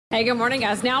Hey, good morning,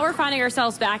 guys. Now we're finding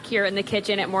ourselves back here in the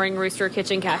kitchen at Morning Rooster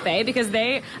Kitchen Cafe because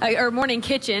or Morning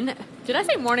Kitchen. Did I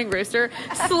say Morning Rooster?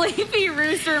 Sleepy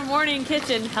Rooster Morning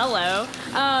Kitchen. Hello.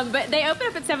 But they open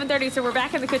up at 7:30, so we're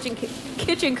back in the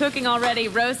kitchen cooking already.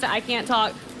 Rosa, I can't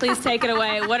talk. Please take it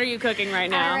away. What are you cooking right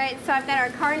now? All right, so I've got our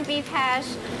corned beef hash.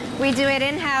 We do it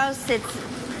in-house.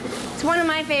 It's one of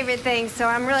my favorite things, so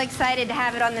I'm really excited to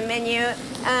have it on the menu.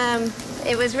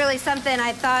 It was really something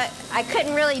I thought I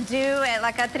couldn't really do at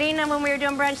La Catrina when we were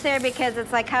doing brunch there because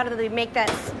it's like, how do they make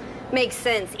that make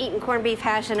sense, eating corned beef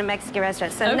hash in a Mexican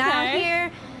restaurant? So now here,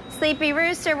 Sleepy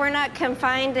Rooster, we're not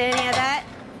confined to any of that.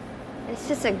 It's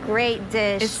just a great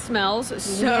dish. It smells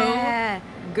so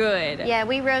good. Yeah,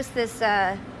 we roast this,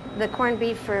 the corned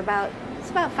beef for about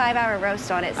 5-hour roast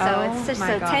on it. So it's just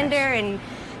so tender and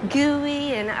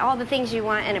gooey and all the things you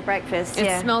want in a breakfast.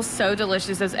 It smells so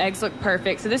delicious. Those eggs look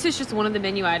perfect. So this is just one of the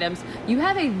menu items. You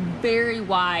have a very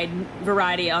wide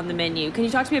variety on the menu. Can you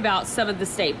talk to me about some of the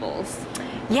staples?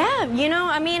 Yeah, you know,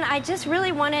 I mean, I just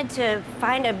really wanted to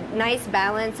find a nice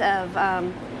balance of, I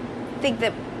think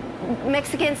the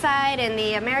Mexican side and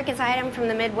the American side. I'm from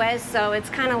the Midwest, so it's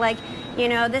kind of like, you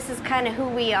know, this is kind of who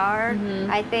we are.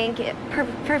 I think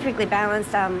perfectly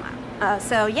balanced.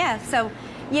 So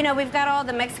you know, we've got all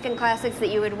the Mexican classics that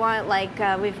you would want, like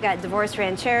we've got divorced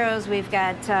rancheros, we've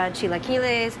got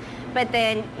chilaquiles, but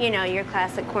then, you know, your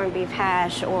classic corned beef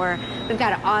hash, or we've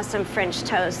got an awesome French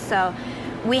toast. So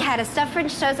we had a stuffed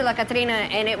French toast at La Catrina,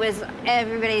 and it was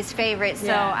everybody's favorite,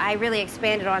 so I really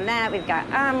expanded on that. We've got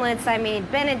omelets, I mean,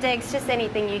 Benedicts, just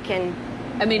anything you can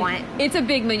want. It's a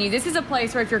big menu. This is a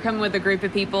place where if you're coming with a group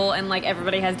of people and, like,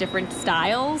 everybody has different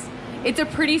styles, it's a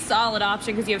pretty solid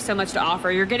option because you have so much to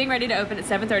offer. You're getting ready to open at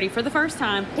 7:30 for the first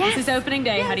time. This is opening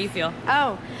day. How do you feel?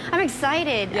 Oh, I'm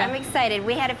excited. I'm excited.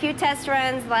 We had a few test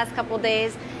runs the last couple of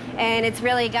days, and it's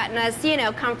really gotten us, you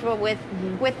know, comfortable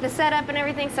with the setup and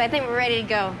everything, so I think we're ready to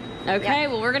go. Okay,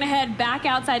 well, we're going to head back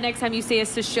outside next time you see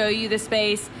us to show you the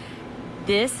space.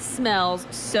 This smells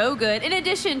so good. In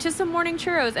addition to some morning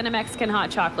churros and a Mexican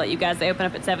hot chocolate. You guys, they open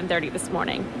up at 7:30 this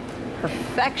morning.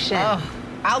 Perfection. Oh,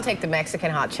 I'll take the Mexican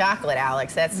hot chocolate,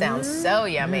 Alex. That sounds so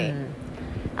yummy.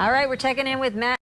 All right, we're checking in with Matt.